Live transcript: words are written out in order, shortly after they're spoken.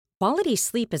Quality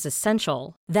sleep is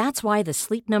essential. That's why the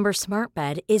Sleep Number Smart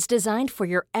Bed is designed for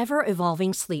your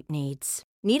ever-evolving sleep needs.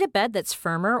 Need a bed that's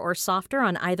firmer or softer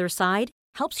on either side?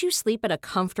 Helps you sleep at a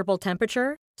comfortable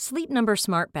temperature? Sleep Number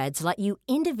Smart Beds let you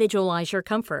individualize your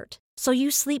comfort, so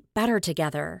you sleep better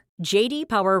together. J.D.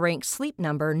 Power ranks Sleep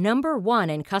Number number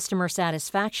 1 in customer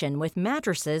satisfaction with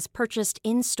mattresses purchased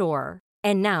in-store.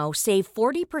 And now, save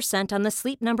 40% on the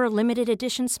Sleep Number Limited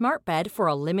Edition Smart Bed for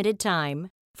a limited time.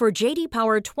 For J.D.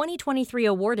 Power 2023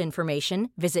 award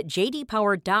information, visit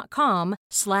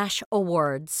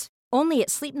jdpower.com/awards. Only at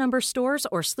Sleep Number stores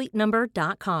or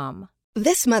sleepnumber.com.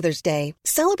 This Mother's Day,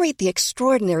 celebrate the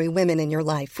extraordinary women in your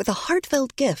life with a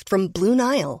heartfelt gift from Blue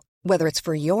Nile. Whether it's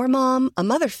for your mom, a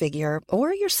mother figure,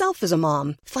 or yourself as a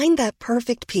mom, find that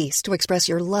perfect piece to express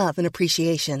your love and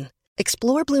appreciation.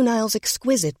 Explore Blue Nile's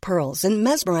exquisite pearls and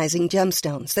mesmerizing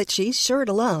gemstones that she's sure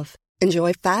to love.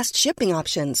 Enjoy fast shipping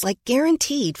options like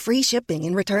guaranteed free shipping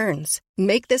and returns.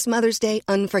 Make this Mother's Day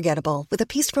unforgettable with a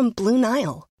piece from Blue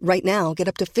Nile. Right now, get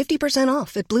up to 50%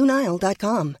 off at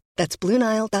BlueNile.com. That's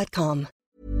BlueNile.com.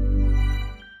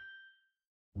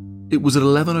 It was at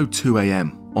 11:02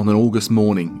 a.m. on an August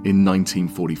morning in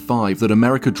 1945 that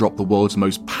America dropped the world's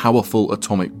most powerful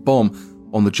atomic bomb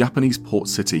on the Japanese port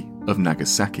city of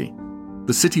Nagasaki.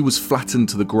 The city was flattened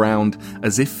to the ground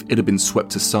as if it had been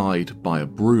swept aside by a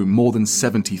broom. More than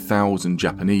 70,000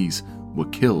 Japanese were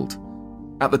killed.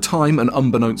 At the time, and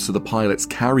unbeknownst to the pilots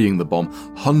carrying the bomb,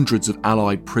 hundreds of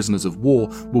Allied prisoners of war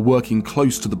were working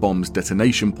close to the bomb's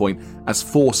detonation point as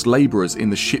forced labourers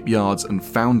in the shipyards and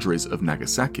foundries of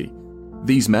Nagasaki.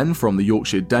 These men, from the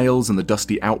Yorkshire Dales and the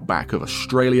dusty outback of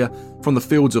Australia, from the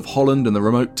fields of Holland and the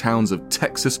remote towns of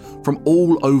Texas, from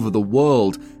all over the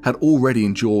world, had already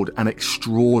endured an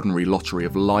extraordinary lottery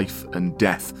of life and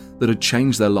death that had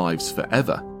changed their lives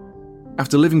forever.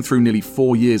 After living through nearly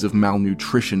 4 years of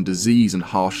malnutrition, disease and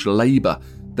harsh labour,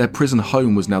 their prison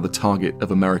home was now the target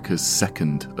of America's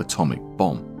second atomic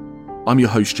bomb. I'm your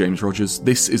host, James Rogers.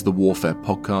 This is the Warfare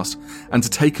Podcast, and to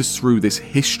take us through this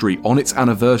history on its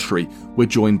anniversary, we're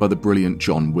joined by the brilliant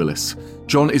John Willis.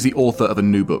 John is the author of a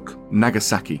new book,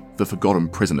 Nagasaki, The Forgotten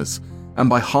Prisoners,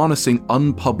 and by harnessing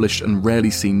unpublished and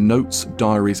rarely seen notes,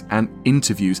 diaries, and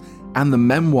interviews, and the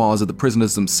memoirs of the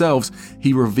prisoners themselves,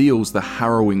 he reveals the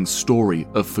harrowing story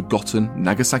of forgotten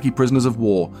Nagasaki prisoners of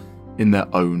war in their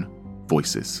own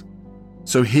voices.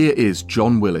 So here is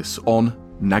John Willis on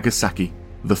Nagasaki,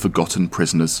 The Forgotten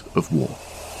Prisoners of War.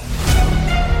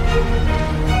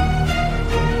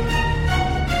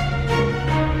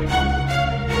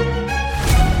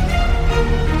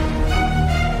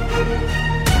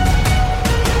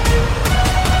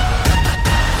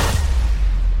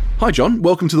 Hi John,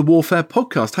 welcome to the Warfare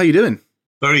Podcast. How are you doing?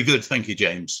 Very good, thank you,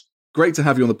 James. Great to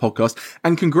have you on the podcast,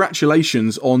 and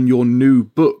congratulations on your new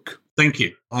book. Thank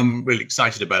you. I'm really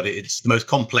excited about it. It's the most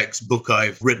complex book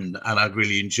I've written, and I've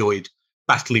really enjoyed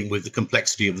battling with the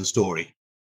complexity of the story.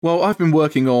 Well, I've been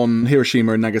working on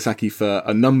Hiroshima and Nagasaki for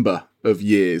a number of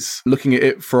years, looking at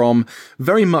it from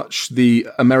very much the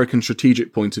American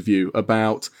strategic point of view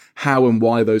about how and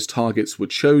why those targets were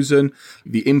chosen,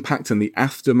 the impact and the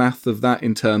aftermath of that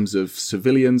in terms of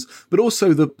civilians, but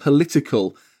also the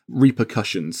political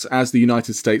repercussions as the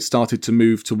United States started to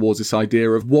move towards this idea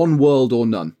of one world or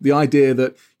none. The idea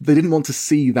that they didn't want to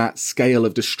see that scale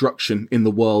of destruction in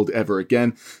the world ever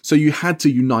again. So you had to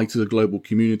unite as a global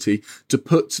community to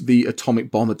put the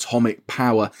atomic bomb, atomic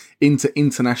power into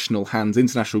international hands,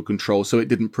 international control, so it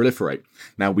didn't proliferate.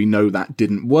 Now we know that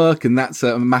didn't work, and that's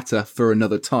a matter for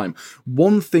another time.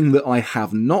 One thing that I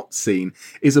have not seen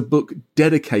is a book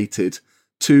dedicated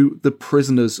to the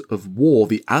prisoners of war,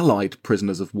 the Allied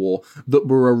prisoners of war that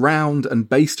were around and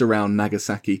based around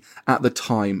Nagasaki at the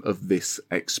time of this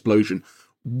explosion.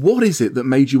 What is it that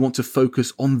made you want to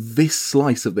focus on this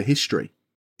slice of the history?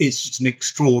 It's an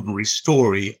extraordinary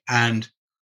story, and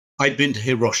I'd been to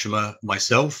Hiroshima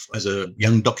myself as a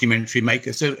young documentary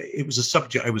maker, so it was a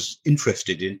subject I was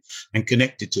interested in and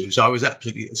connected to. So I was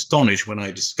absolutely astonished when I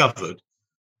discovered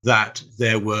that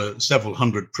there were several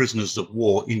hundred prisoners of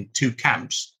war in two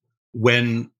camps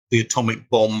when the atomic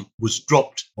bomb was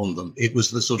dropped on them. It was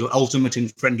the sort of ultimate in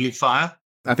friendly fire.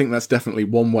 I think that's definitely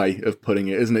one way of putting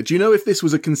it, isn't it? Do you know if this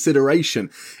was a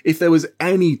consideration, if there was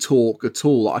any talk at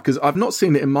all? Because I've not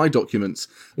seen it in my documents,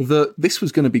 that this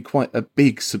was going to be quite a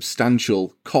big,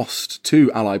 substantial cost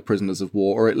to Allied prisoners of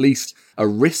war, or at least a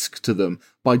risk to them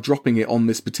by dropping it on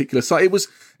this particular site.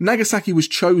 Nagasaki was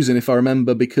chosen, if I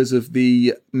remember, because of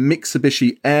the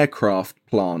Mitsubishi aircraft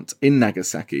plant in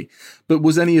Nagasaki. But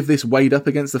was any of this weighed up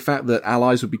against the fact that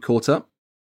Allies would be caught up?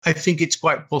 I think it's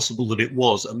quite possible that it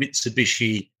was.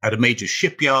 Mitsubishi had a major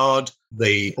shipyard.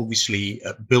 They obviously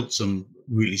built some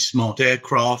really smart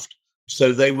aircraft.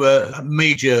 So they were a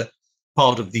major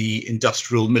part of the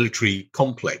industrial military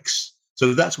complex.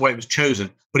 So that's why it was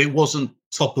chosen. But it wasn't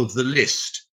top of the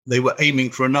list. They were aiming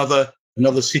for another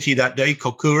city that day,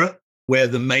 Kokura, where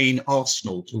the main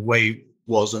arsenal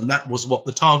was. And that was what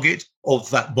the target of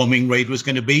that bombing raid was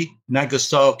going to be.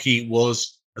 Nagasaki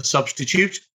was a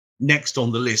substitute next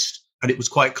on the list, and it was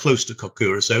quite close to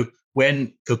Kokura. So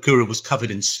when Kokura was covered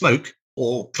in smoke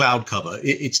or cloud cover,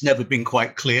 it's never been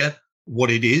quite clear what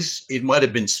it is. It might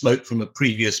have been smoke from a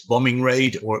previous bombing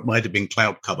raid, or it might have been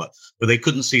cloud cover, but they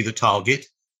couldn't see the target.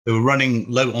 They were running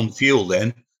low on fuel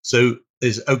then. So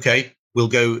we'll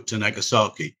go to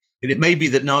Nagasaki. And it may be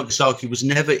that Nagasaki was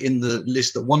never in the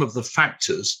list, that one of the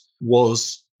factors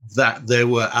was that there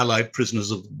were Allied prisoners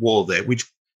of war there, which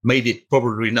made it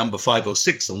probably number 5 or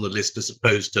 6 on the list as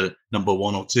opposed to number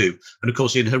 1 or 2. And of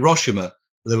course, in Hiroshima,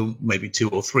 there were maybe 2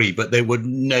 or 3, but there were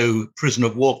no prisoner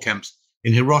of war camps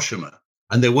in Hiroshima.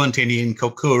 And there weren't any in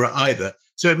Kokura either.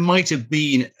 So it might have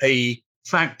been a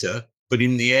factor, but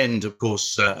in the end, of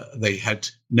course, they had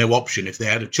no option. If they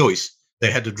had a choice, they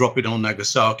had to drop it on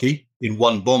Nagasaki in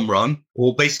one bomb run,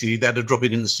 or basically they had to drop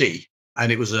it in the sea.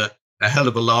 And it was a hell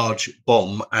of a large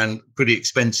bomb and pretty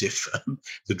expensive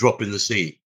to drop in the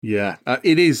sea. Yeah,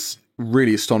 it is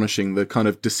really astonishing, the kind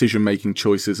of decision-making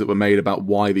choices that were made about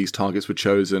why these targets were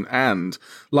chosen. And,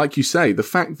 like you say, the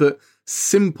fact that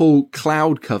simple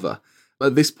cloud cover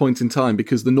at this point in time,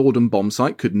 because the Norden bomb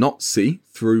site could not see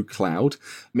through cloud,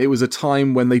 it was a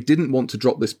time when they didn't want to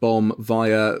drop this bomb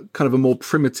via kind of a more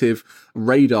primitive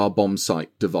radar bomb site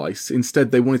device.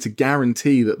 Instead, they wanted to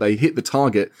guarantee that they hit the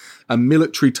target, a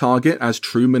military target, as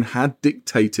Truman had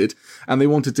dictated, and they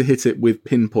wanted to hit it with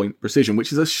pinpoint precision,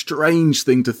 which is a strange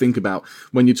thing to think about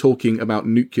when you're talking about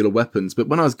nuclear weapons. But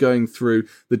when I was going through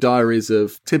the diaries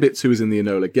of Tibbets, who was in the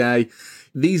Enola Gay,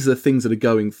 these are things that are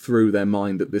going through their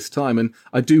mind at this time. And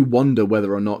I do wonder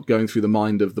whether or not going through the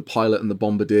mind of the pilot and the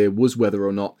bombardier was whether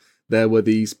or not there were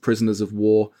these prisoners of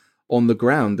war on the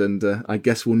ground. And I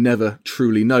guess we'll never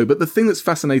truly know. But the thing that's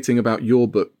fascinating about your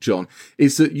book, John,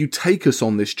 is that you take us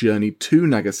on this journey to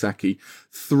Nagasaki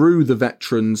through the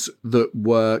veterans that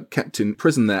were kept in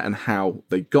prison there and how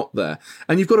they got there.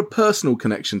 And you've got a personal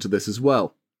connection to this as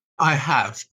well. I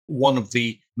have. One of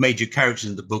the major characters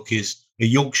in the book is a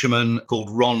Yorkshireman called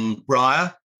Ron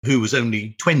Breyer, who was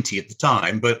only 20 at the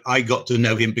time, but I got to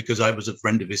know him because I was a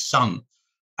friend of his son.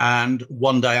 And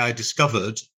one day I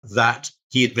discovered that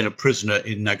he had been a prisoner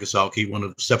in Nagasaki, one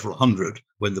of several hundred,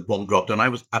 when the bomb dropped, and I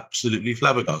was absolutely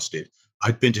flabbergasted.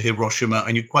 I'd been to Hiroshima,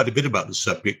 I knew quite a bit about the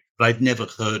subject, but I'd never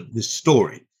heard this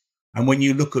story. And when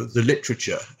you look at the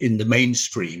literature in the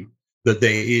mainstream that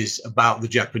there is about the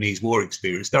Japanese war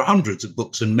experience, there are hundreds of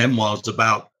books and memoirs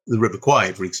about the River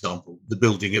Kwai, for example. The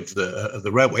building of the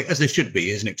railway, as there should be,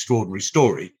 is an extraordinary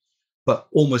story, but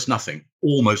almost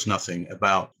nothing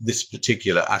about this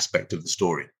particular aspect of the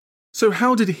story. So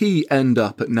how did he end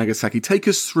up at Nagasaki? Take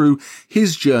us through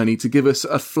his journey to give us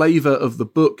a flavour of the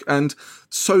book and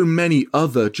so many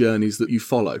other journeys that you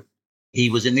follow. He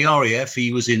was in the RAF,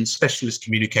 he was in specialist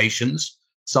communications,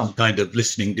 some kind of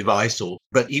listening device,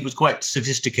 but he was quite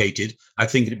sophisticated. I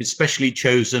think he'd been specially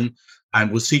chosen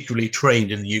and was secretly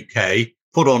trained in the UK,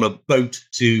 put on a boat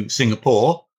to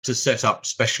Singapore to set up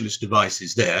specialist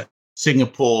devices there.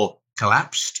 Singapore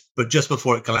collapsed, but just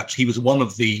before it collapsed, he was one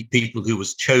of the people who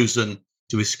was chosen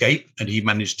to escape, and he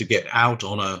managed to get out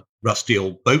on a rusty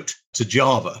old boat to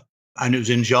Java. And it was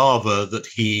in Java that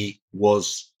he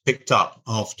was picked up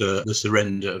after the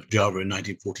surrender of Java in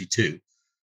 1942.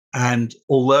 And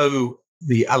although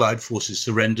the Allied forces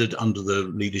surrendered under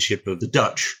the leadership of the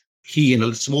Dutch, he and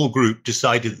a small group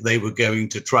decided that they were going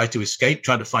to try to escape,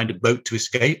 try to find a boat to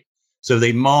escape. So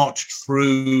they marched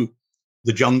through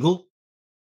the jungle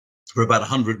for about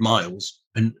 100 miles.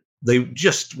 And they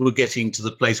just were getting to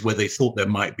the place where they thought there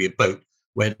might be a boat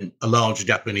when a large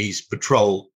Japanese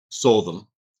patrol saw them.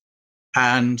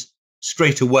 And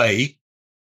straight away,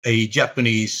 a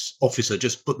Japanese officer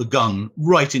just put the gun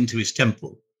right into his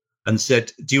temple and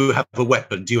said, "Do you have a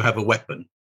weapon? Do you have a weapon?"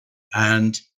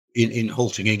 And in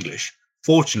halting English.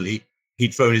 Fortunately,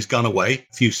 he'd thrown his gun away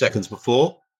a few seconds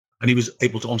before, and he was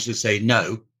able to honestly say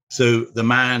no. So the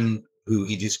man who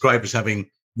he described as having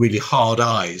really hard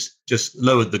eyes just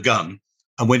lowered the gun.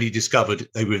 And when he discovered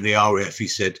they were in the RAF, he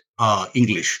said,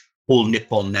 English, all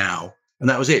Nippon now. And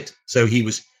that was it. So he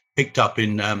was picked up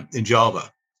in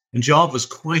Java. And Java was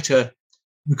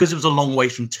because it was a long way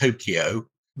from Tokyo,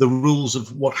 the rules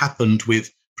of what happened with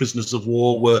prisoners of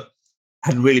war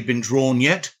hadn't really been drawn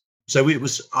yet. So it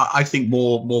was, I think,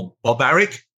 more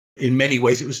barbaric. In many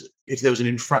ways, it was, if there was an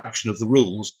infraction of the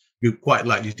rules, you're quite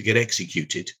likely to get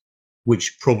executed,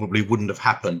 which probably wouldn't have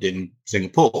happened in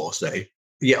Singapore, say.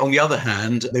 Yet on the other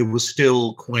hand, there was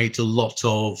still quite a lot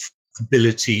of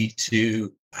ability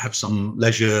to have some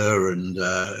leisure. And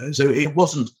so it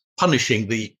wasn't punishing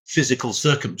the physical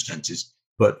circumstances,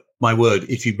 but my word,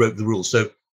 if you broke the rules. So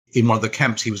in one of the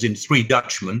camps he was in, 3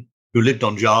 Dutchmen who lived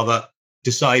on Java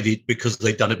decided, because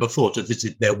they'd done it before, to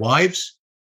visit their wives.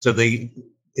 So they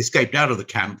escaped out of the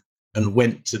camp and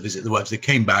went to visit the wives. They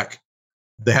came back.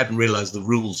 They hadn't realized the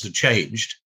rules had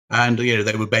changed. And,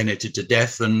 they were bayoneted to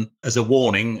death. And as a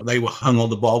warning, they were hung on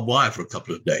the barbed wire for a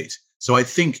couple of days. So I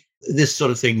think this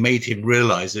sort of thing made him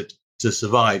realize that to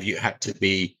survive, you had to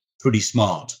be pretty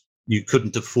smart. You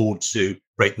couldn't afford to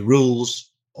break the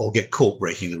rules or get caught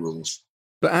breaking the rules.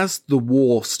 But as the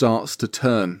war starts to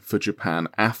turn for Japan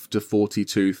after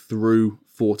 42 through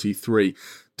 43,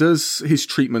 does his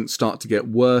treatment start to get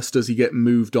worse? Does he get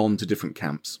moved on to different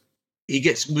camps? He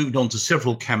gets moved on to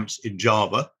several camps in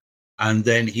Java, and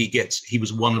then he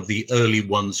was one of the early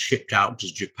ones shipped out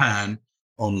to Japan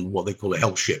on what they call a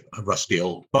hell ship, a rusty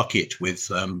old bucket with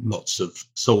lots of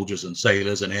soldiers and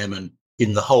sailors and airmen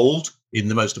in the hold in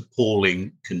the most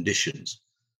appalling conditions.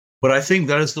 But I think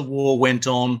that as the war went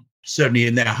on, certainly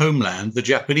in their homeland, the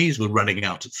Japanese were running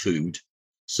out of food.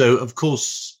 So, of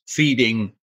course,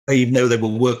 feeding, even though they were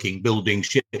working, building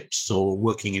ships or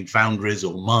working in foundries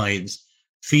or mines,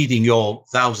 feeding your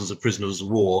thousands of prisoners of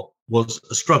war was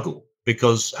a struggle,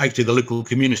 because actually the local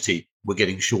community were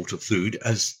getting short of food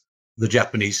as the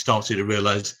Japanese started to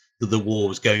realize that the war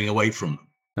was going away from them.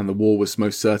 And the war was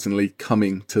most certainly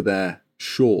coming to their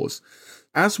shores.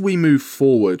 As we move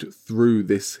forward through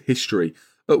this history,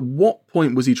 at what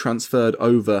point was he transferred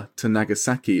over to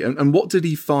Nagasaki? And what did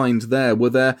he find there? Were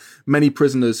there many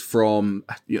prisoners from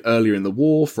earlier in the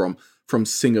war, from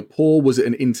Singapore? Was it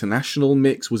an international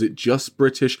mix? Was it just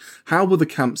British? How were the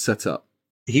camps set up?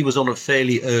 He was on a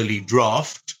fairly early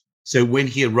draft. So when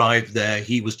he arrived there,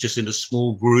 he was just in a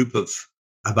small group of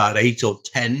about 8 or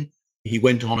 10. He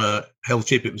went on a hell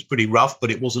ship. It was pretty rough,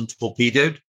 but it wasn't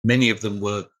torpedoed. Many of them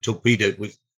were torpedoed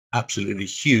with absolutely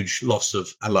huge loss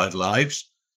of Allied lives.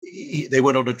 They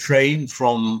went on a train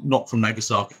not from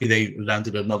Nagasaki. They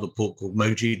landed at another port called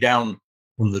Moji, down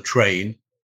on the train.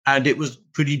 And it was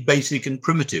pretty basic and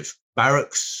primitive.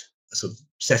 Barracks, a sort of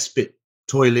cesspit,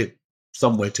 toilet,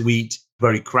 somewhere to eat,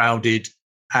 very crowded.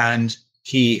 And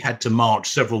he had to march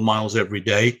several miles every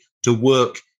day to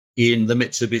work in the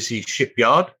Mitsubishi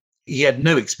shipyard. He had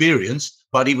no experience,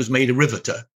 but he was made a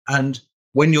riveter. And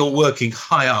when you're working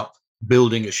high up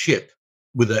building a ship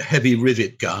with a heavy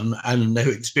rivet gun and no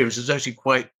experience, it's actually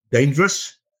quite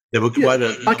dangerous. There were quite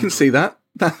I can see that.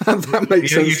 That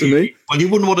makes sense to me. Well, you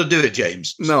wouldn't want to do it,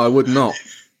 James. No, I would not.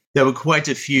 There were quite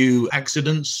a few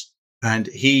accidents, and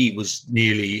he was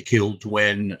nearly killed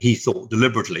when he thought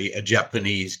deliberately a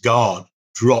Japanese guard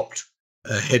dropped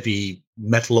a heavy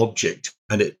metal object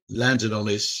and it landed on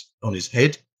his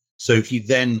head. So he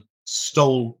then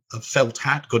stole a felt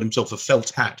hat, got himself a felt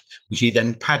hat, which he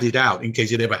then padded out in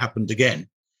case it ever happened again.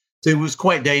 So it was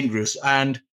quite dangerous,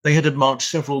 and they had to march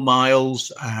several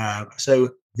miles. So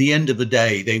at the end of the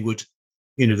day, they would,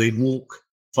 they'd walk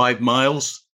 5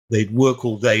 miles. They'd work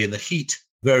all day in the heat,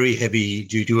 very heavy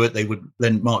due to it. They would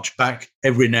then march back.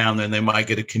 Every now and then they might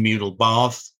get a communal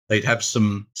bath. They'd have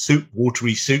some soup,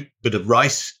 watery soup, bit of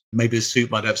rice. Maybe the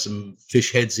soup might have some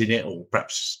fish heads in it, or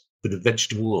perhaps a bit of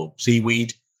vegetable or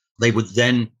seaweed. They would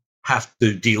then have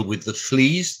to deal with the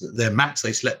fleas. Their mats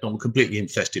they slept on were completely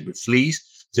infested with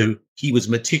fleas. So he was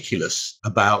meticulous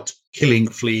about killing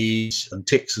fleas and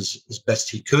ticks as best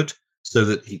he could so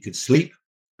that he could sleep.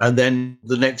 And then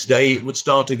the next day it would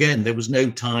start again. There was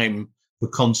no time for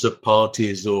concert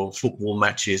parties or football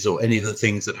matches or any of the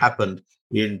things that happened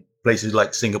in places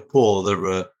like Singapore that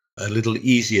were a little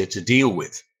easier to deal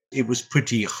with. It was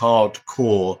pretty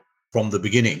hardcore from the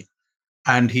beginning.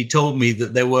 And he told me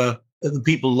that the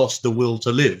people lost the will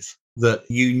to live, that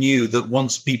you knew that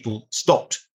once people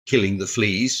stopped killing the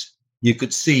fleas, you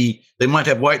could see they might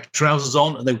have white trousers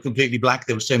on and they were completely black.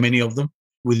 There were so many of them.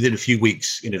 Within a few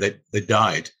weeks, they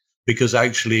died because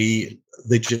actually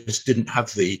they just didn't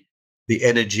have the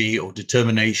energy or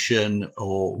determination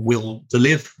or will to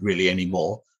live really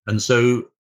anymore. And so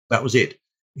that was it.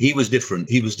 He was different.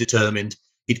 He was determined.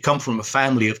 He'd come from a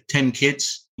family of 10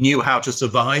 kids, knew how to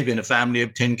survive in a family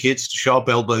of 10 kids, sharp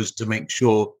elbows to make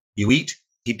sure you eat.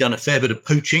 He'd done a fair bit of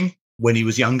poaching when he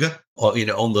was younger, or,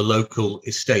 on the local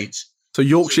estates. So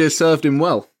Yorkshire served him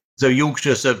well.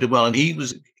 And he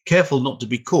was careful not to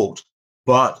be caught.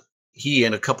 But he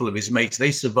and a couple of his mates,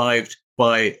 they survived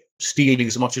by stealing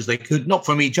as much as they could, not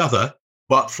from each other,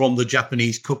 but from the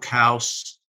Japanese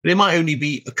cookhouse. There might only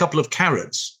be a couple of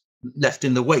carrots left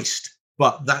in the waste,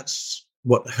 but that's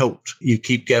what helped you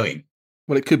keep going.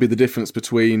 Well, it could be the difference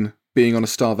between being on a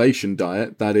starvation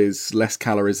diet, that is less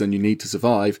calories than you need to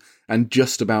survive, and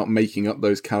just about making up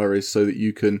those calories so that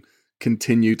you can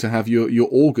continue to have your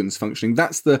organs functioning.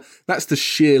 That's the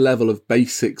sheer level of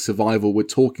basic survival we're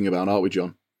talking about, aren't we,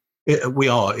 John? We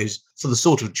are. Is for the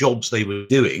sort of jobs they were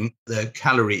doing, their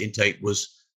calorie intake was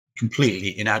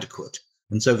completely inadequate.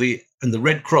 And so the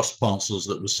Red Cross parcels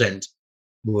that were sent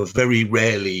were very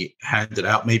rarely handed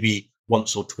out, maybe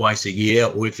once or twice a year,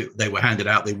 or if they were handed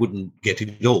out, they wouldn't get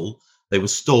it all. They were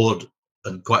stored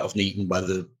and quite often eaten by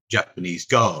the Japanese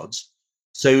guards.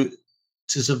 So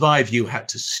to survive, you had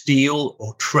to steal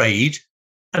or trade,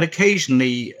 and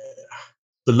occasionally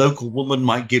the local woman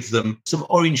might give them some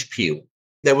orange peel.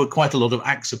 There were quite a lot of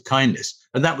acts of kindness,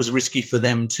 and that was risky for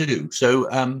them too.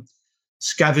 So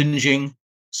scavenging,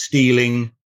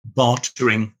 stealing,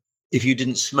 bartering. If you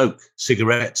didn't smoke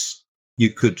cigarettes, you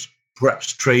could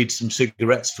perhaps trade some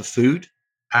cigarettes for food.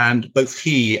 And both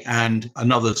he and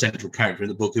another central character in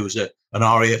the book, who was an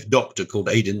RAF doctor called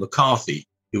Aidan McCarthy,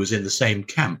 who was in the same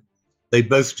camp, they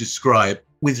both describe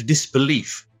with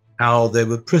disbelief how there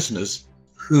were prisoners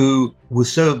who were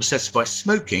so obsessed by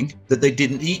smoking that they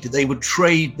didn't eat. They would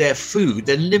trade their food,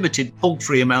 their limited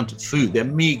paltry amount of food, their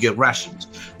meager rations.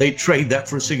 They'd trade that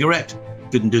for a cigarette.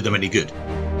 Didn't do them any good.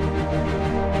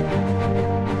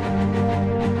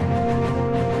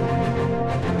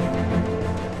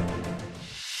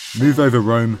 Move over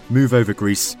Rome, move over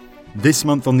Greece. This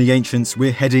month on The Ancients,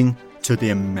 we're heading to the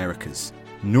Americas,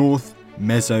 North,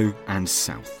 Meso and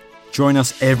South. Join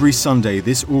us every Sunday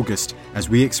this August as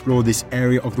we explore this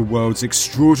area of the world's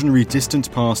extraordinary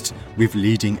distant past with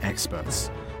leading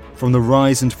experts. From the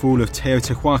rise and fall of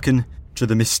Teotihuacan to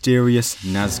the mysterious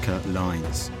Nazca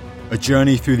Lines. A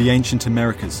journey through the ancient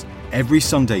Americas, every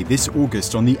Sunday this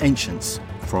August on The Ancients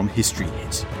from History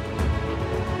Hit.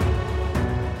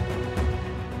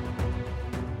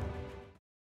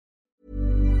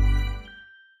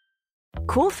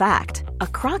 Cool fact, a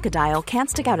crocodile can't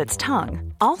stick out its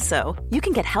tongue. Also, you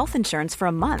can get health insurance for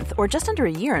a month or just under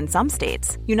a year in some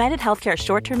states. United Healthcare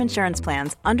short-term insurance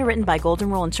plans, underwritten by Golden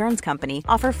Rule Insurance Company,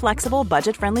 offer flexible,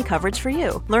 budget-friendly coverage for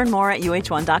you. Learn more at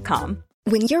uh1.com.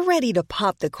 When you're ready to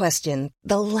pop the question,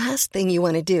 the last thing you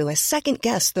want to do is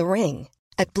second-guess the ring.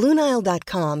 At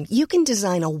BlueNile.com, you can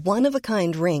design a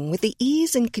one-of-a-kind ring with the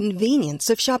ease and convenience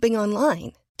of shopping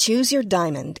online. Choose your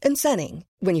diamond and setting.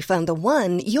 When you find the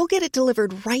one, you'll get it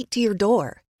delivered right to your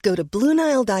door. Go to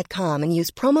BlueNile.com and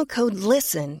use promo code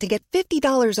LISTEN to get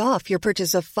 $50 off your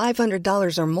purchase of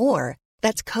 $500 or more.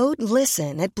 That's code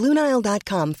LISTEN at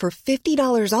BlueNile.com for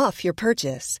 $50 off your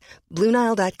purchase.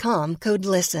 BlueNile.com, code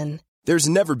LISTEN. There's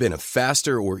never been a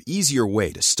faster or easier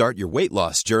way to start your weight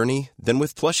loss journey than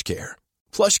with PlushCare.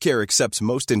 PlushCare accepts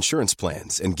most insurance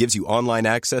plans and gives you online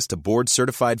access to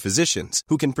board-certified physicians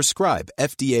who can prescribe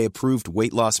FDA-approved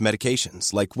weight loss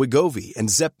medications like Wegovy and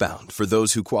Zepbound for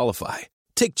those who qualify.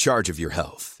 Take charge of your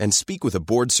health and speak with a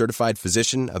board-certified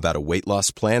physician about a weight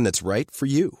loss plan that's right for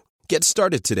you. Get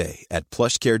started today at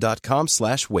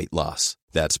plushcare.com/weight loss.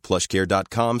 That's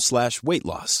plushcare.com/weight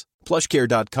loss.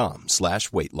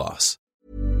 plushcare.com/weight loss.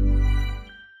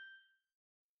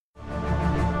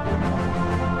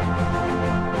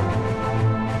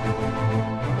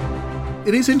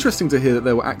 It is interesting to hear that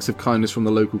there were acts of kindness from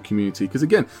the local community, because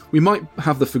again, we might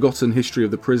have the forgotten history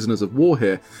of the prisoners of war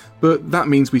here, but that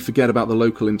means we forget about the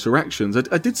local interactions.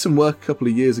 I did some work a couple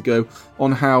of years ago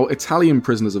on how Italian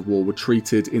prisoners of war were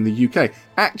treated in the UK,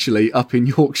 actually up in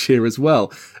Yorkshire as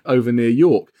well, over near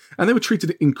York, and they were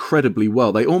treated incredibly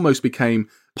well. They almost became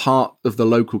part of the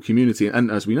local community, and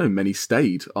as we know, many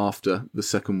stayed after the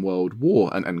Second World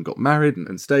War and got married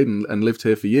and stayed and lived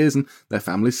here for years, and their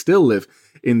families still live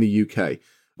in the UK.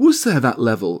 Was there that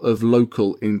level of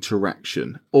local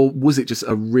interaction, or was it just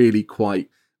a really quite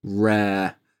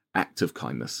rare act of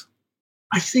kindness?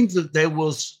 I think that there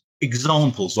was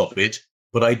examples of it,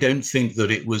 but I don't think that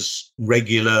it was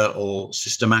regular or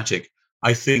systematic.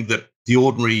 I think that the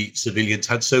ordinary civilians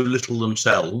had so little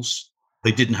themselves,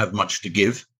 they didn't have much to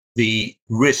give. The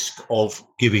risk of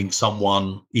giving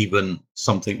someone even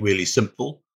something really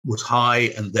simple was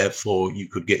high, and therefore you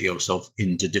could get yourself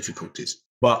into difficulties.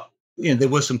 But there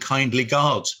were some kindly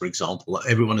guards, for example.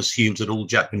 Everyone assumes that all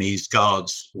Japanese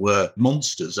guards were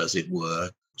monsters, as it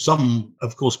were. Some,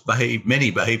 of course,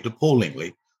 many behaved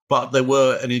appallingly. But there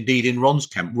were, and indeed in Ron's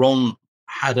camp, Ron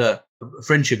had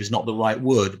friendship is not the right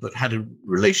word, but had a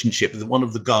relationship with one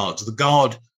of the guards, the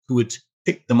guard who had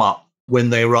picked them up when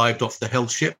they arrived off the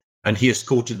health ship. and he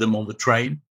escorted them on the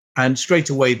train. And straight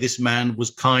away, this man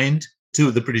was kind. 2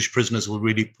 of the British prisoners were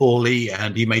really poorly,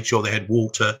 and he made sure they had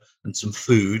water and some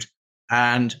food.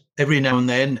 And every now and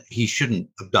then, he shouldn't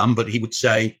have done, but he would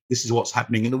say, this is what's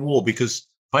happening in the war, because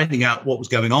finding out what was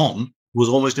going on was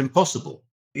almost impossible.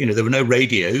 There were no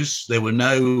radios, there were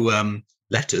no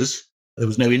letters, there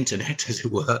was no internet, as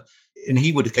it were. And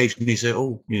he would occasionally say,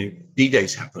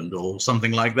 D-Day's happened or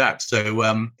something like that.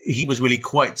 So he was really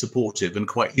quite supportive and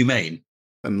quite humane.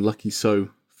 And lucky so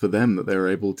for them that they were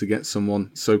able to get someone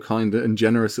so kind and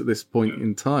generous at this point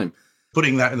in time.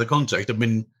 Putting that in the context,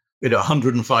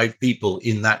 105 people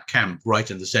in that camp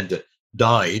right in the center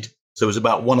died. So it was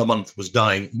about 1 a month was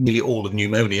dying, nearly all of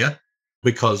pneumonia,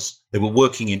 because they were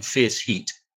working in fierce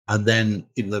heat. And then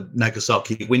in the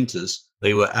Nagasaki winters,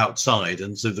 they were outside.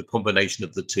 And so the combination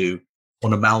of the two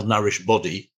on a malnourished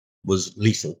body was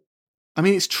lethal. I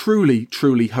mean, it's truly,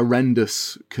 truly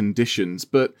horrendous conditions.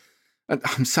 But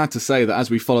I'm sad to say that as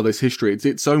we follow this history,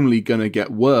 it's only going to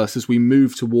get worse as we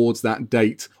move towards that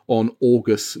date on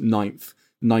August 9th,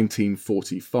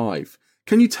 1945.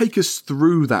 Can you take us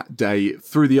through that day,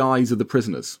 through the eyes of the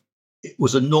prisoners? It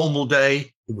was a normal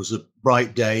day. It was a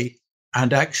bright day.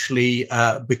 And actually,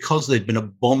 because there'd been a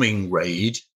bombing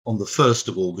raid on the 1st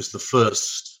of August, the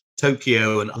first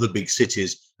Tokyo and other big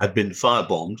cities had been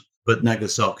firebombed, but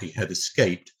Nagasaki had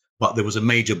escaped. But there was a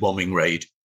major bombing raid.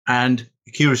 And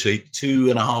curiously,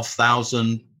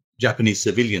 2,500 Japanese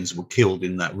civilians were killed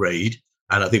in that raid.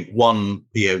 And I think 1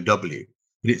 POW.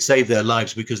 But it saved their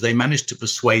lives because they managed to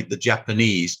persuade the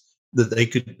Japanese that they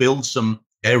could build some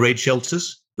air raid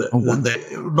shelters.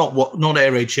 Not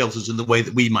air raid shelters in the way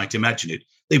that we might imagine it.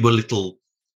 They were little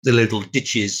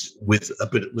ditches with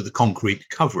a concrete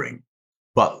covering,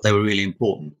 but they were really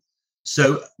important.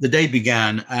 So the day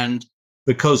began, and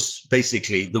because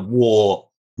basically the war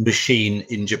machine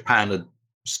in Japan had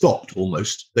stopped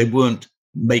almost, they weren't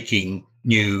making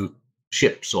new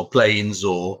ships or planes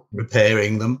or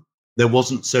repairing them. There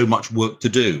wasn't so much work to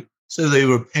do. So they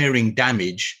were repairing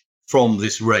damage from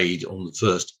this raid on the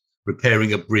 1st,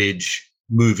 repairing a bridge,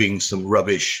 moving some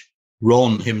rubbish.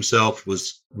 Ron himself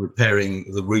was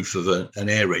repairing the roof of an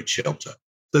air raid shelter.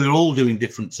 So they're all doing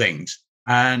different things.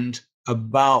 And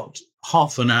about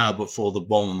half an hour before the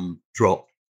bomb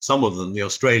dropped, some of them, the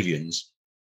Australians,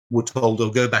 were told they'll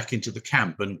go back into the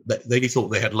camp. And they thought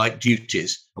they had light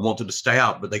duties and wanted to stay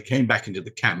out, but they came back into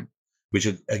the camp, which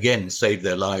again saved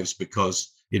their lives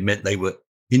because it meant they were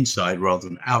inside rather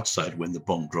than outside when the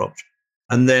bomb dropped.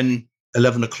 And then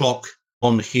 11 o'clock,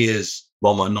 on hears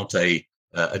bomber, not a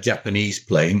Japanese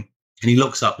plane, and he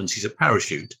looks up and sees a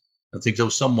parachute and thinks,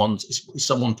 is someone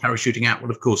parachuting out?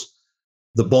 Well, of course,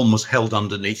 the bomb was held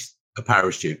underneath a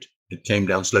parachute. It came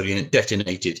down slowly and it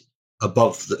detonated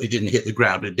it didn't hit the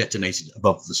ground, it detonated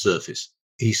above the surface.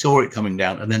 He saw it coming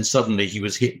down, and then suddenly he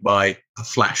was hit by a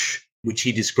flash, which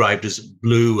he described as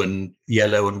blue and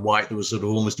yellow and white. There was sort of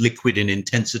almost liquid in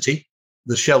intensity.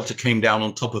 The shelter came down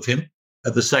on top of him.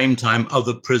 At the same time,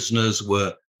 other prisoners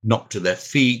were knocked to their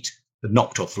feet,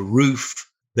 knocked off a roof.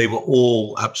 They were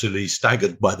all absolutely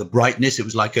staggered by the brightness. It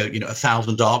was like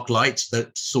 1,000 arc lights.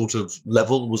 That sort of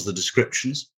level was the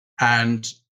descriptions.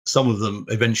 And some of them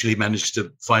eventually managed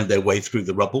to find their way through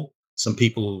the rubble. Some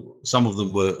of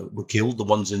them were killed, the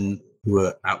ones who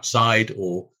were outside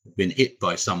or had been hit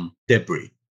by some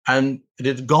debris. And it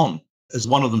had gone. As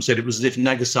one of them said, it was as if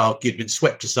Nagasaki had been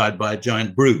swept aside by a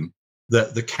giant broom.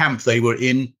 The camp they were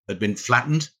in had been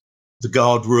flattened. The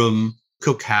guard room,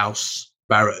 cookhouse,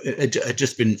 barrack had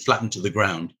just been flattened to the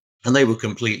ground. And they were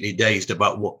completely dazed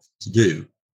about what to do.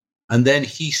 And then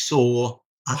he saw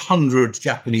 100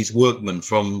 Japanese workmen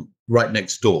from right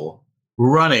next door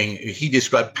running, he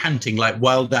described panting like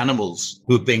wild animals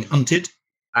who were being hunted.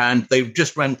 And they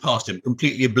just ran past him,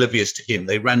 completely oblivious to him.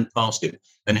 They ran past him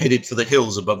and headed for the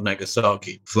hills above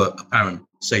Nagasaki for apparent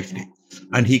safety.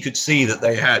 And he could see that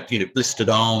they had, blistered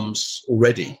arms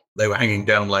already. They were hanging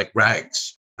down like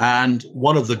rags. And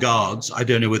one of the guards, I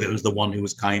don't know whether it was the one who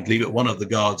was kindly, but one of the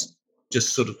guards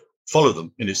just sort of followed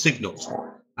them in his signals.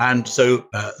 And so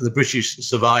the British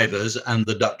survivors and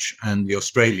the Dutch and the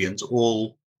Australians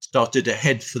all started to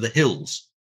head for the hills.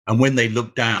 And when they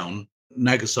looked down,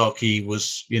 Nagasaki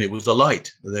was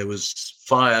alight. There was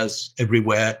fires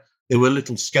everywhere. There were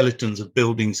little skeletons of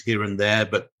buildings here and there,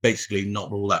 but basically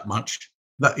not all that much.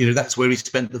 That's where he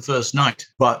spent the first night.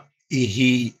 But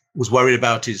he was worried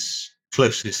about his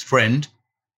closest friend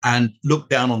and looked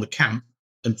down on the camp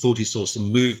and thought he saw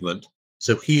some movement.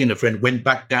 So he and a friend went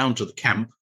back down to the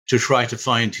camp to try to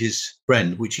find his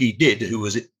friend, which he did,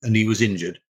 and he was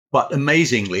injured. But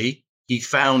amazingly, he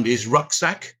found his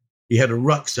rucksack, he had a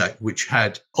rucksack which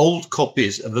had old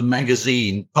copies of a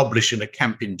magazine published in a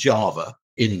camp in Java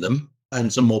in them,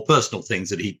 and some more personal things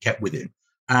that he'd kept with him.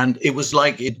 And it was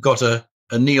like it got a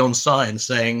neon sign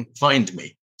saying, "Find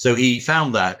me." So he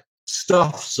found that,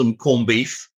 stuffed some corned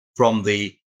beef from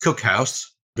the cookhouse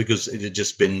because it had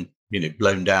just been,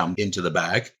 blown down into the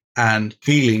bag, and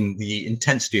feeling the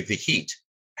intensity of the heat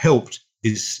helped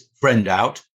his friend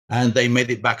out, and they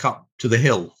made it back up to the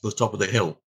top of the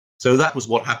hill. So that was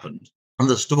what happened. And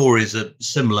the stories are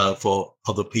similar for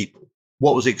other people.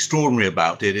 What was extraordinary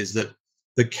about it is that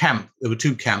the camp, there were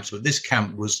two camps, but this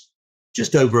camp was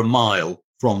just over a mile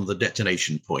from the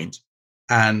detonation point,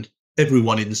 and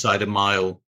everyone inside a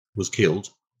mile was killed.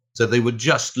 So they were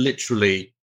just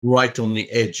literally right on the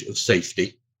edge of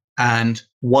safety. And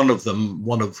one of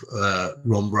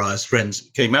Ron Breyer's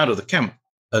friends came out of the camp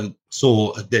and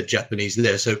saw a dead Japanese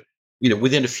there. So,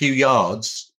 within a few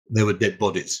yards, there were dead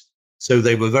bodies. So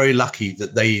they were very lucky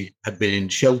that they had been in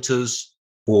shelters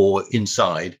or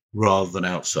inside rather than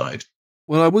outside.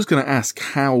 Well, I was going to ask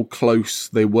how close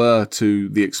they were to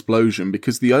the explosion,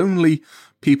 because the only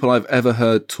people I've ever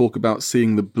heard talk about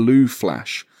seeing the blue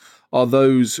flash are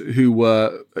those who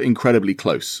were incredibly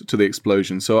close to the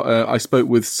explosion. So I spoke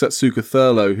with Satsuka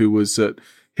Thurlow, who was at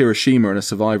Hiroshima and a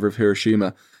survivor of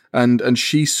Hiroshima, and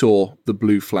she saw the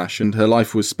blue flash, and her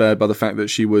life was spared by the fact that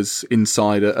she was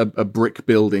inside a brick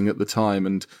building at the time,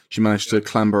 and she managed to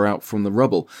clamber out from the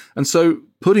rubble. And so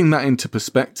putting that into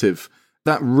perspective,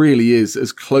 that really is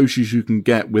as close as you can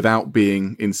get without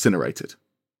being incinerated.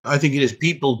 I think it is.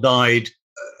 People died.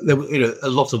 There was a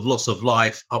lot of loss of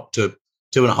life up to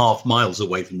 2.5 miles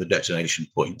away from the detonation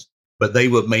point, but they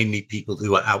were mainly people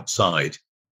who were outside.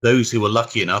 Those who were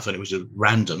lucky enough, and it was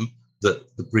random,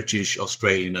 that the British,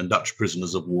 Australian and Dutch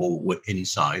prisoners of war were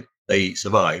inside, they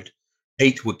survived.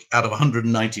 8 were out of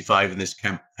 195 in this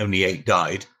camp, only 8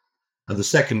 died. And the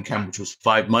second camp, which was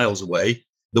 5 miles away,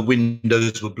 the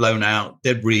windows were blown out,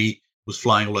 debris was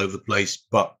flying all over the place,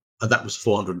 but that was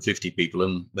 450 people,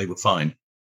 and they were fine.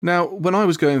 Now, when I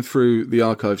was going through the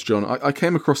archives, John, I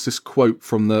came across this quote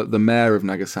from the mayor of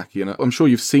Nagasaki, and I'm sure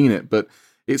you've seen it, but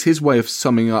it's his way of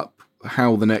summing up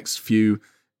how the next few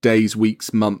days,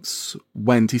 weeks, months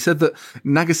went. He said that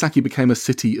Nagasaki became a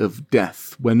city of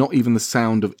death, where not even the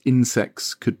sound of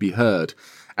insects could be heard.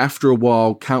 After a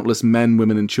while, countless men,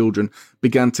 women and children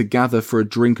began to gather for a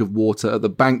drink of water at the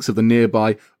banks of the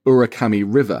nearby Urakami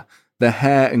River, their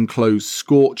hair and clothes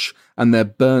scorched and their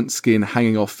burnt skin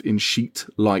hanging off in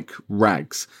sheet-like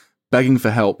rags. Begging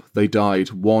for help, they died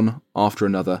one after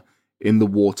another in the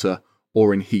water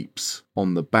or in heaps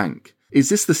on the bank. Is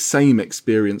this the same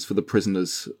experience for the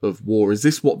prisoners of war? Is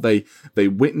this what they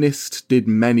witnessed? Did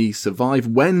many survive?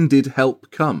 When did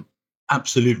help come?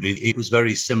 Absolutely. It was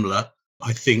very similar.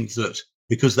 I think that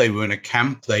because they were in a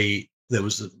camp, there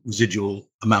was a residual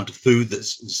amount of food that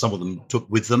some of them took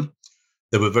with them.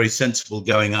 They were very sensible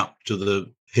going up to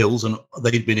the hills, and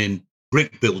they'd been in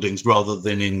brick buildings rather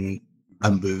than in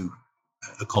bamboo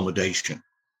accommodation.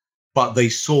 But they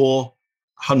saw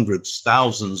hundreds,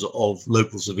 thousands of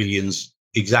local civilians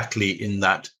exactly in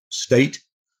that state.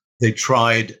 They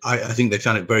tried, I think they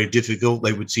found it very difficult.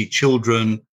 They would see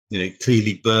children,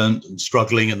 clearly burnt and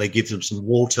struggling, and they give them some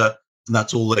water, and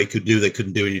that's all they could do. They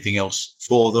couldn't do anything else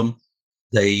for them.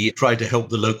 They tried to help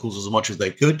the locals as much as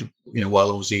they could, while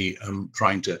obviously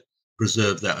trying to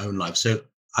preserve their own lives. So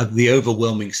the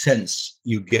overwhelming sense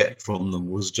you get from them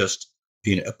was just,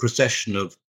 a procession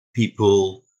of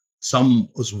people, some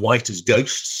as white as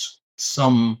ghosts.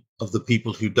 Some of the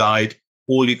people who died,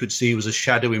 all you could see was a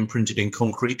shadow imprinted in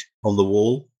concrete on the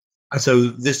wall. And so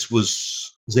this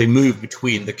was, as they moved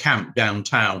between the camp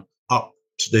downtown up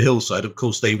to the hillside, of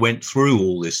course, they went through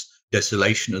all this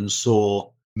desolation and saw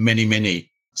many,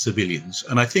 many civilians.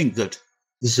 And I think that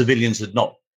the civilians had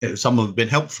not, some of them have been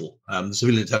helpful. The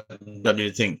civilians hadn't done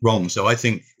anything wrong. So I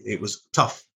think it was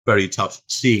tough, very tough,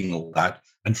 seeing all that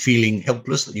and feeling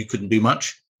helpless that you couldn't do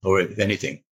much, or if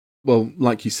anything. Well,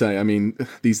 like you say, I mean,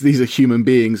 these are human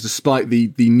beings, despite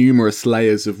the numerous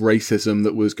layers of racism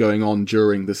that was going on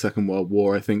during the Second World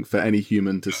War. I think for any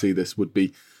human to see this would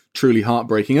be truly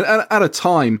heartbreaking. And at a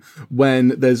time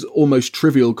when there's almost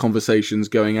trivial conversations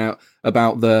going out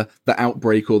about the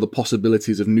outbreak or the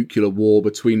possibilities of nuclear war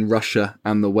between Russia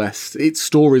and the West, it's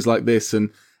stories like this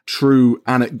and true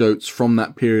anecdotes from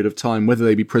that period of time, whether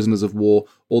they be prisoners of war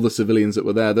or the civilians that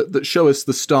were there, that show us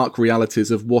the stark realities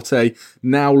of what a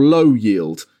now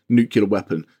low-yield nuclear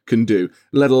weapon can do,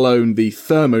 let alone the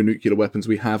thermonuclear weapons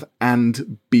we have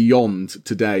and beyond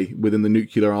today within the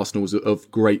nuclear arsenals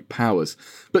of great powers.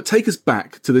 But take us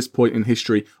back to this point in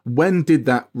history. When did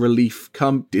that relief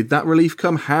come? Did that relief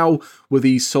come? How were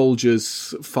these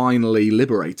soldiers finally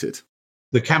liberated?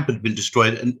 The camp had been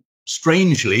destroyed, and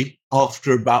strangely,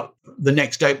 after about the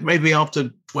next day, maybe after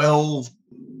 12,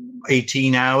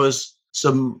 18 hours,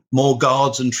 some more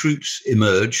guards and troops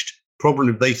emerged.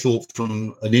 Probably they thought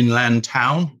from an inland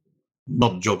town,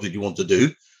 not a job that you want to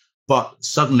do. But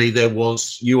suddenly there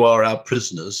was, you are our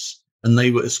prisoners. And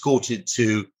they were escorted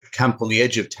to a camp on the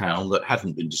edge of town that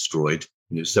hadn't been destroyed,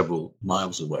 several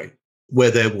miles away,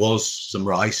 where there was some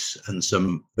rice and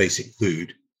some basic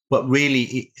food. But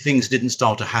really, things didn't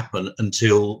start to happen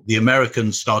until the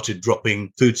Americans started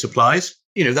dropping food supplies.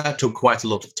 That took quite a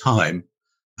lot of time.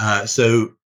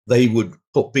 So they would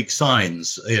put big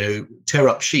signs, tear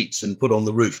up sheets and put on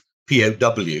the roof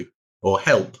POW or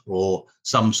help or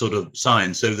some sort of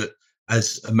sign, so that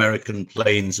as American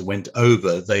planes went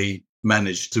over, they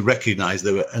managed to recognize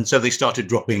they were. And so they started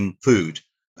dropping food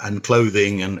and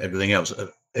clothing and everything else.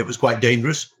 It was quite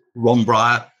dangerous. Ron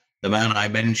Breyer, the man I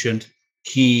mentioned,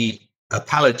 a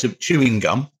pallet of chewing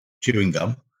gum.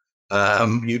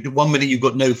 1 minute you've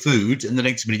got no food, and the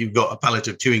next minute you've got a pallet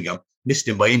of chewing gum. Missed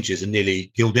him by inches and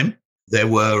nearly killed him. There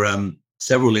were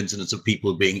several incidents of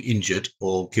people being injured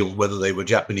or killed, whether they were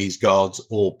Japanese guards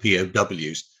or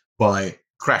POWs, by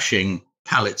crashing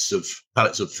pallets of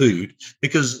food,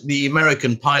 because the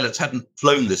American pilots hadn't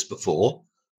flown this before.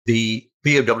 The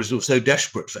POWs were so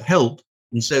desperate for help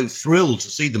and so thrilled to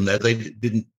see them there, they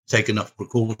didn't take enough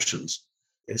precautions.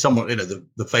 Someone,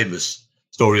 the famous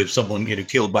story of someone,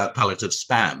 killed by a pallet of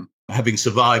Spam, having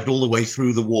survived all the way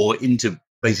through the war into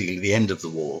basically the end of the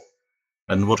war.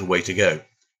 And what a way to go.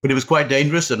 But it was quite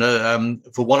dangerous. And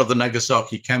for one of the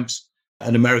Nagasaki camps,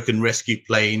 an American rescue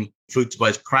plane, food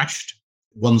supplies, crashed.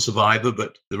 One survivor,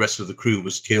 but the rest of the crew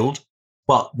was killed.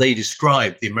 But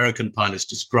the American pilots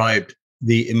described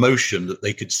the emotion that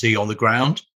they could see on the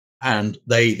ground. And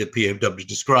the POW,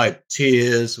 described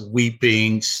tears,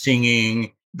 weeping,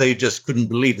 singing. They just couldn't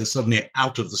believe that suddenly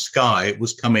out of the sky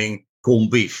was coming corned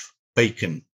beef,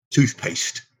 bacon,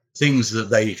 toothpaste, things that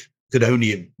they could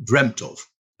only have dreamt of.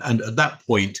 And at that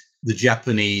point, the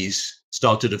Japanese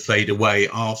started to fade away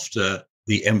after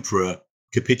the emperor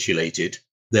capitulated.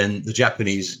 Then the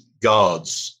Japanese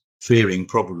guards, fearing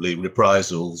probably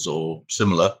reprisals or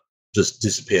similar, just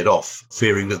disappeared off,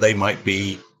 fearing that they might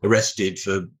be arrested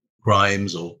for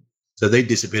crimes, or so they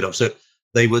disappeared off. So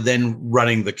they were then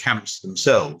running the camps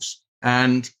themselves,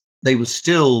 and they were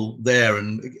still there,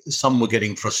 and some were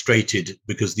getting frustrated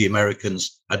because the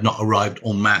Americans had not arrived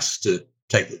en masse to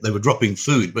take. They were dropping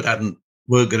food, but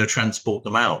weren't going to transport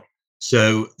them out.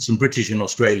 So some British and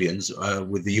Australians,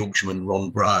 with the Yorkshireman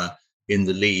Ron Breyer in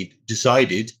the lead,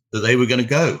 decided that they were going to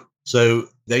go. So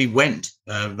they went.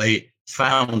 They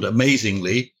found,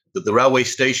 amazingly, that the railway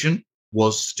station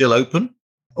was still open,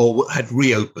 or had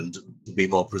reopened, to be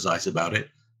more precise about it.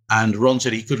 And Ron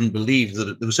said he couldn't believe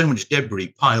that there was so much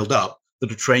debris piled up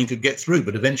that a train could get through.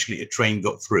 But eventually a train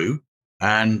got through,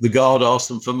 and the guard asked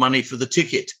them for money for the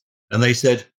ticket. And they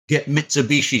said, get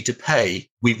Mitsubishi to pay.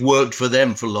 We've worked for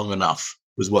them for long enough,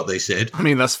 was what they said. I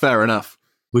mean, that's fair enough.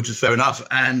 Which was fair enough.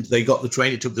 And they got the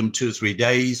train. It took them 2 or 3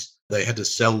 days. They had to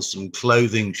sell some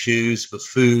clothing, shoes for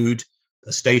food.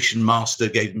 A station master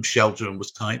gave them shelter and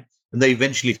was kind. And they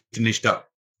eventually finished up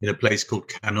in a place called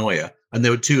Kanoya. And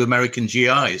there were 2 American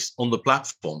GIs on the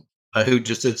platform who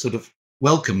just said sort of,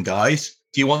 welcome, guys.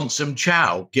 Do you want some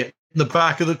chow? Get in the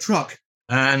back of the truck.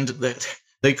 And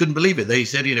they couldn't believe it. They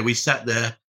said, we sat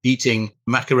there eating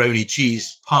macaroni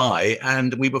cheese pie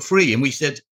and we were free. And we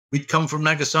said, we'd come from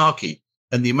Nagasaki.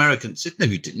 And the Americans said, no,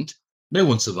 you didn't. No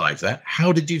one survived that.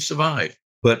 How did you survive?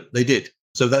 But they did.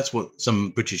 So that's what some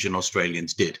British and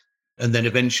Australians did. And then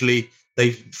eventually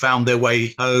they found their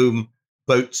way home,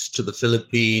 boats to the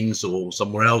Philippines or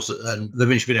somewhere else. And they've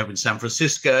eventually been over in San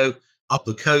Francisco, up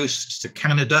the coast to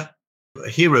Canada.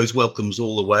 Heroes welcomes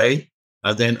all the way.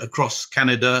 And then across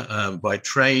Canada by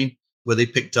train, where they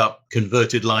picked up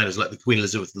converted liners like the Queen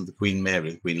Elizabeth and the Queen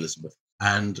Mary, the Queen Elizabeth,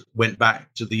 and went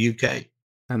back to the UK.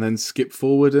 And then skip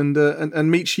forward and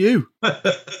meet you.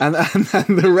 and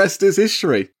the rest is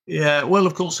history. Yeah, well,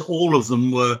 of course, all of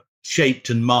them were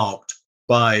shaped and marked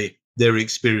by their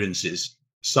experiences.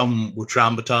 Some were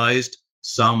traumatized.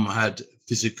 Some had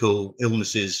physical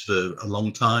illnesses for a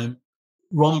long time.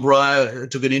 Ron Breyer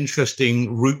took an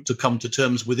interesting route to come to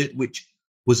terms with it, which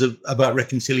was about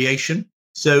reconciliation.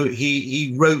 So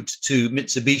he wrote to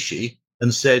Mitsubishi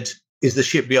and said, is the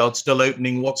shipyard still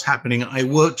opening? What's happening? I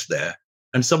worked there.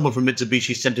 And someone from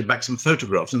Mitsubishi sent him back some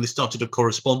photographs, and they started a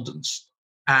correspondence.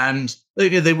 And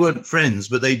they weren't friends,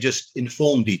 but they just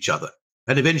informed each other.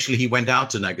 And eventually he went out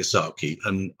to Nagasaki,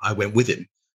 and I went with him,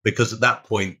 because at that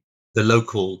point, the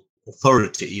local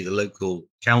authority, the local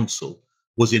council,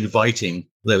 was inviting,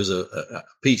 there was a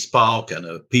peace park and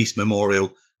a peace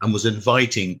memorial, and was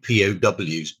inviting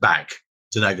POWs back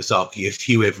to Nagasaki, a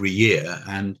few every year.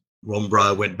 And Ron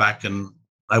Breyer went back, and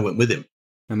I went with him.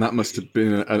 And that must have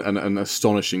been an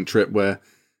astonishing trip where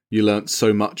you learnt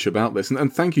so much about this.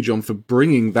 And thank you, John, for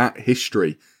bringing that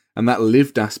history and that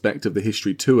lived aspect of the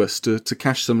history to us to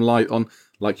cast some light on,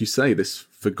 like you say, this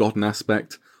forgotten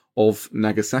aspect of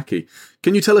Nagasaki.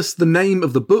 Can you tell us the name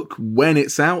of the book, when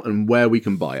it's out, and where we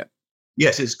can buy it?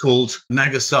 Yes, it's called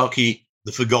Nagasaki,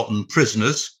 The Forgotten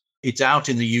Prisoners. It's out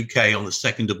in the UK on the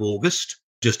 2nd of August,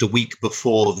 just a week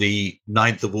before the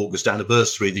 9th of August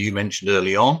anniversary that you mentioned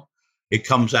early on. It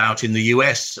comes out in the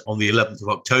US on the 11th of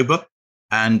October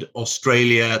and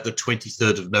Australia the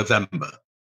 23rd of November.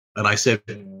 And I said,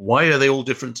 why are they all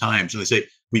different times? And they say,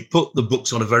 we put the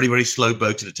books on a very, very slow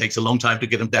boat and it takes a long time to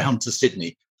get them down to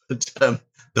Sydney. But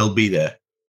they'll be there.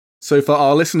 So for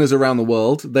our listeners around the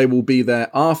world, they will be there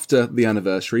after the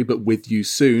anniversary, but with you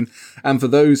soon. And for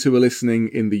those who are listening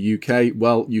in the UK,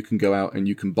 well, you can go out and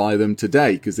you can buy them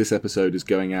today, because this episode is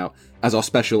going out as our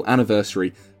special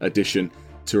anniversary edition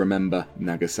to remember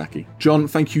Nagasaki. John,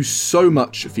 thank you so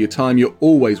much for your time. You're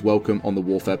always welcome on the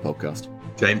Warfare Podcast.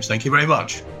 James, thank you very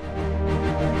much.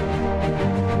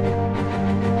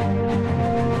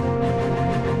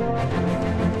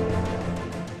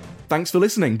 Thanks for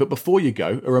listening, but before you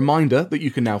go, a reminder that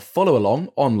you can now follow along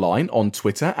online on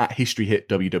Twitter at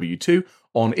HistoryHitWW2,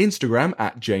 on Instagram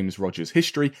at James Rogers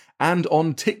History, and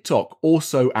on TikTok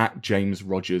also at James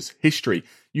Rogers History.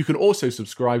 You can also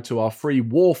subscribe to our free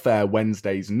Warfare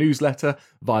Wednesdays newsletter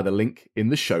via the link in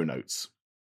the show notes.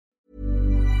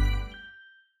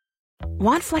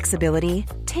 Want flexibility?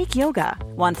 Take yoga.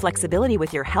 Want flexibility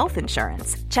with your health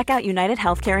insurance? Check out United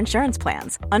Healthcare Insurance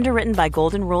Plans. Underwritten by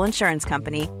Golden Rule Insurance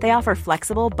Company, they offer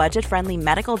flexible, budget-friendly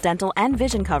medical, dental, and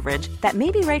vision coverage that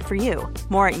may be right for you.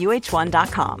 More at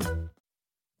UH1.com.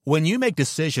 When you make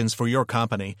decisions for your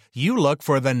company, you look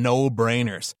for the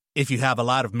no-brainers. If you have a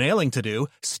lot of mailing to do,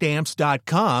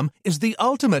 Stamps.com is the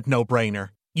ultimate no-brainer.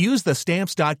 Use the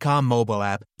Stamps.com mobile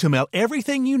app to mail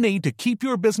everything you need to keep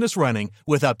your business running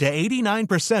with up to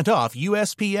 89% off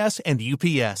USPS and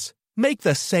UPS. Make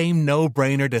the same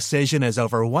no-brainer decision as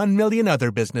over 1 million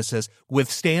other businesses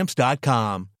with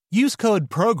Stamps.com. Use code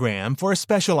PROGRAM for a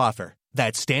special offer.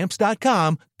 That's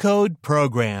Stamps.com, code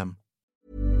PROGRAM.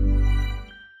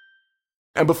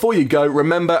 And before you go,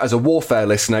 remember, as a Warfare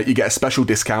listener, you get a special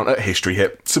discount at History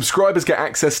Hit. Subscribers get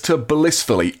access to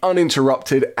blissfully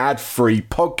uninterrupted, ad-free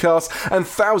podcasts and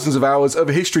thousands of hours of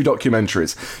history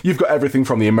documentaries. You've got everything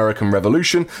from the American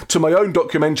Revolution to my own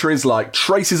documentaries like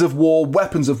Traces of War,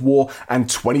 Weapons of War, and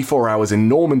 24 Hours in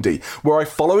Normandy, where I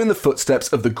follow in the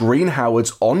footsteps of the Green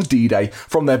Howards on D-Day,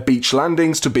 from their beach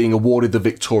landings to being awarded the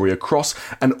Victoria Cross,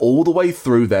 and all the way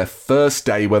through their first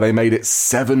day where they made it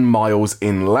 7 miles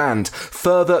inland,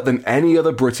 further than any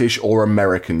other British or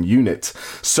American unit.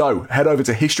 So head over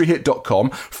to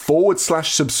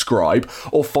historyhit.com/subscribe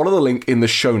or follow the link in the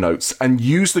show notes and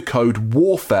use the code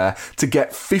WARFARE to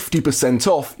get 50%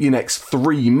 off your next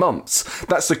 3 months.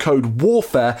 That's the code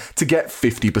WARFARE to get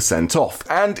 50% off.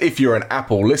 And if you're an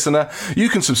Apple listener, you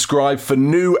can subscribe for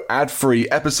new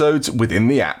ad-free episodes within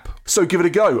the app. So give it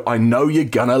a go. I know you're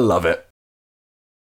gonna love it.